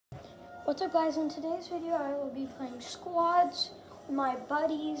What's up, guys? In today's video I will be playing squads with my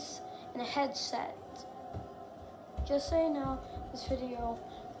buddies in a headset. Just so you know, this video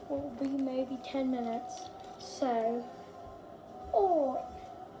will be maybe 10 minutes. So,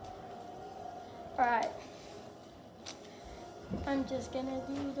 alright. I'm just gonna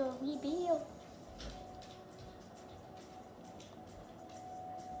do the reveal.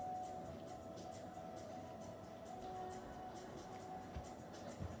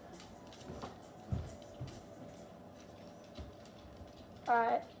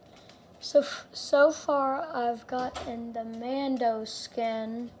 Alright, so far I've gotten the Mando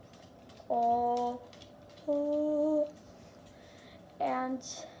skin, and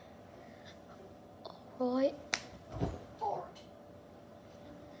alright,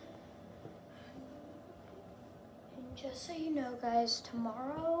 and just so you know, guys,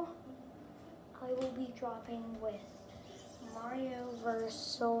 tomorrow I will be dropping with Mario vs.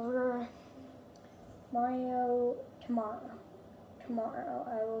 Silver. Mario tomorrow. Tomorrow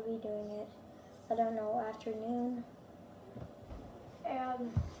I will be doing it, I don't know, afternoon.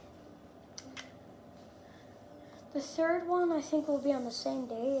 And the third one I think will be on the same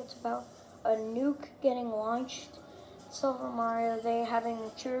day. It's about a nuke getting launched. Silver Mario, they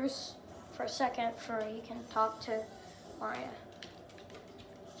having truce for a second for he can talk to Mario.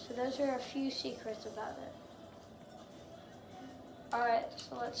 So those are a few secrets about it. Alright,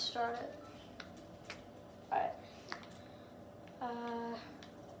 so let's start it. Alright.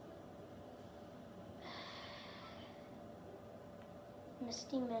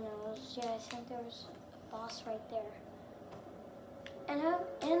 Misty Minnows. Yeah, I think there's a boss right there.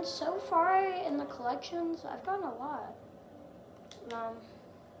 And so far in the collections, I've gotten a lot.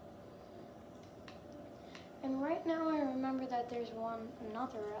 And right now I remember that there's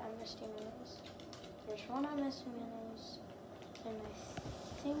another at Misty Minnows. There's one at Misty Minnows, and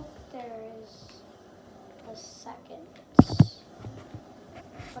I think there is a second.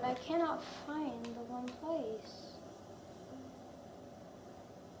 But I cannot find the one place.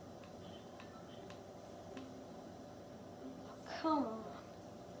 Oh, come on.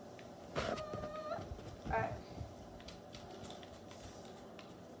 Alright.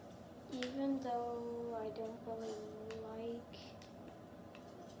 Even though I don't really like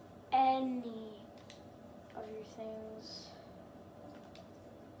any of your things,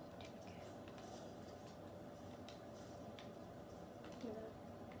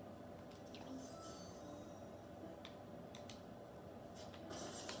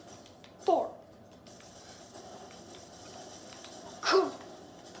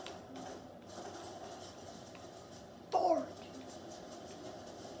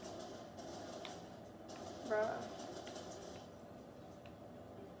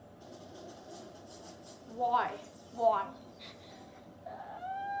 Why? Why?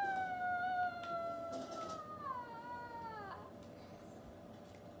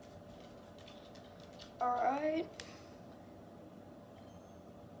 Alright.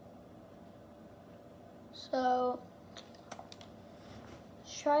 So,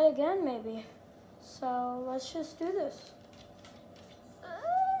 let's try it again maybe. So, let's just do this. That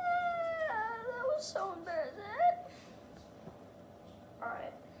was so embarrassing.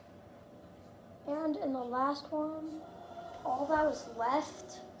 Alright. And in the last one, all that was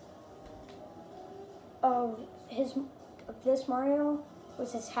left of this Mario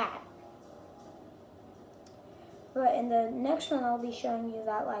was his hat. But in the next one, I'll be showing you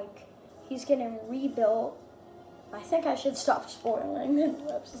that, like, he's getting rebuilt. I think I should stop spoiling the new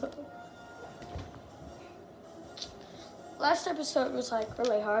episode. Last episode was, like,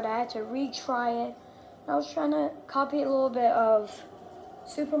 really hard. I had to retry it. I was trying to copy a little bit of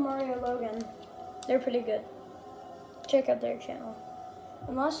Super Mario Logan. They're pretty good. Check out their channel.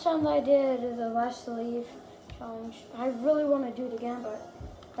 And last time that I did the Last to Leave challenge, I really want to do it again, but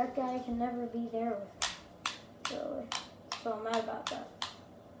that guy can never be there with me. Really. So I'm mad about that.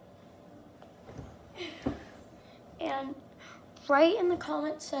 And write in the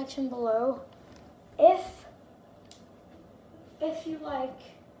comment section below if you like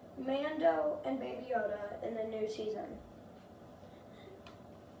Mando and Baby Yoda in the new season.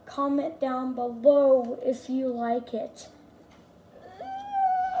 Comment down below if you like it.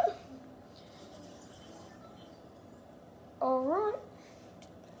 Alright.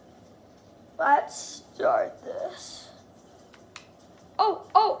 Let's start this. Oh!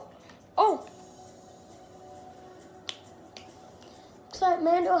 Looks like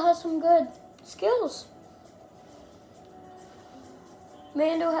Mando has some good skills.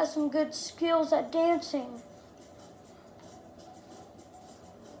 Mando has some good skills at dancing.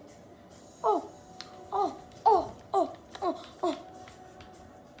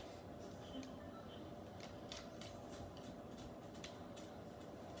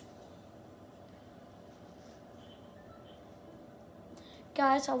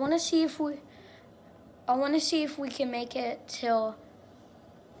 guys, I want to see if we can make it to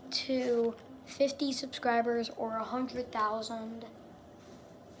 50 subscribers or 100,000.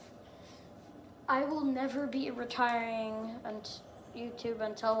 I will never be retiring on YouTube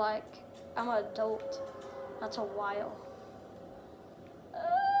until like I'm an adult. That's a while.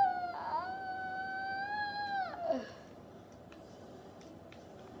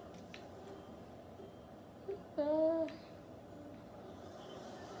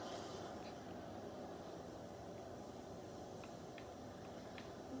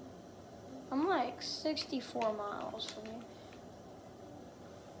 I'm like 64 miles from you.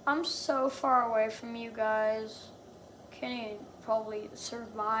 I'm so far away from you guys. Can't even probably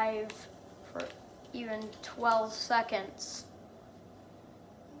survive for even 12 seconds.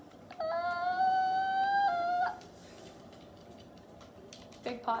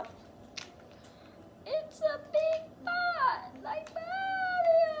 Big pot. It's a big pot, like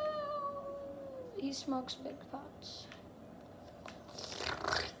Mario. He smokes big pots.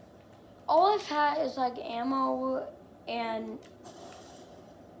 All I've had is like ammo and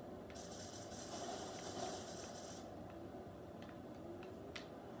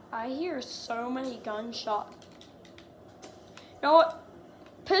I hear so many gunshots. You know what?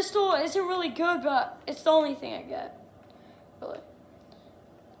 Pistol isn't really good, but it's the only thing I get. Really.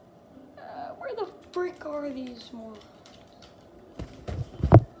 Where the frick are these more?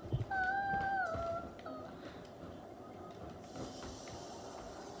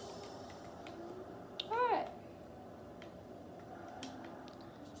 Alright.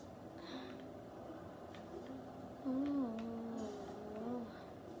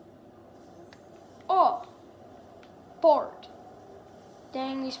 Oh! Bart.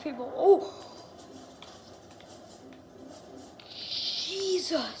 Dang, these people. Oh!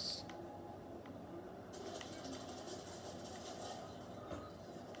 Jesus!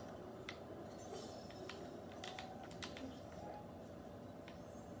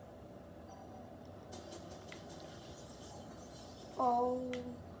 Oh.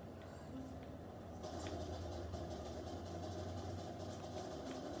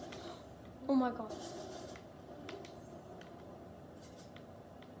 Oh my God.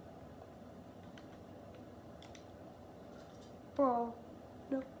 Bro.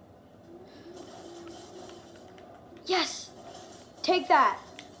 No. Yes! Take that!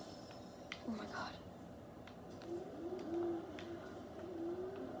 Oh my God.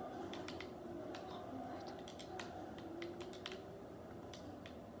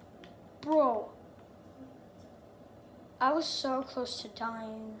 Bro. I was so close to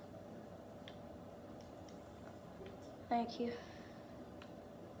dying. Thank you.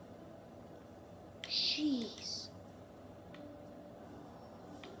 Jeez.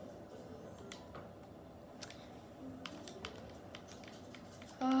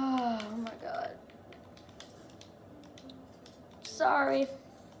 Oh my God. Sorry.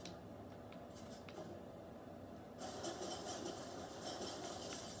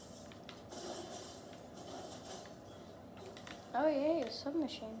 Oh yeah, a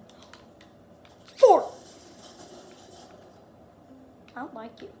submachine. 4! I don't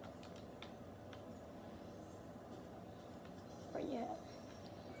like you. Where you at?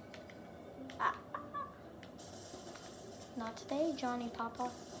 Ah. Not today, Johnny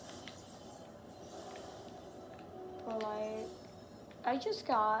Papa. But like, I just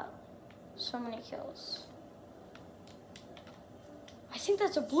got so many kills. I think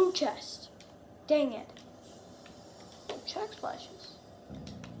that's a blue chest. Dang it. Check splashes.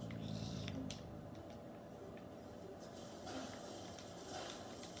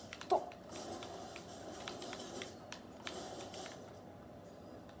 Oh.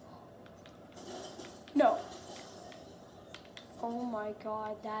 No. Oh my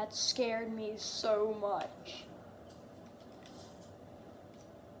God, that scared me so much.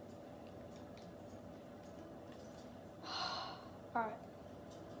 Alright.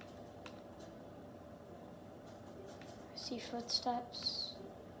 I see footsteps.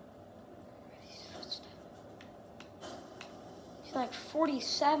 Where are these footsteps? I see like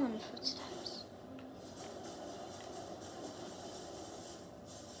 47 footsteps.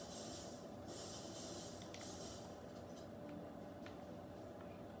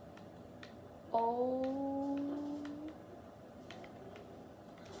 Oh.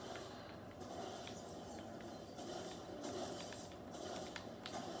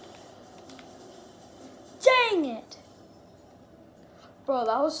 Dang it! Bro,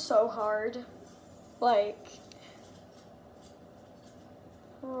 that was so hard. Like,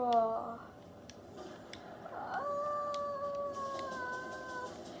 bro.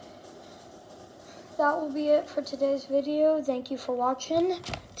 that will be it for today's video. Thank you for watching.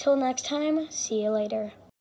 Till next time, see you later.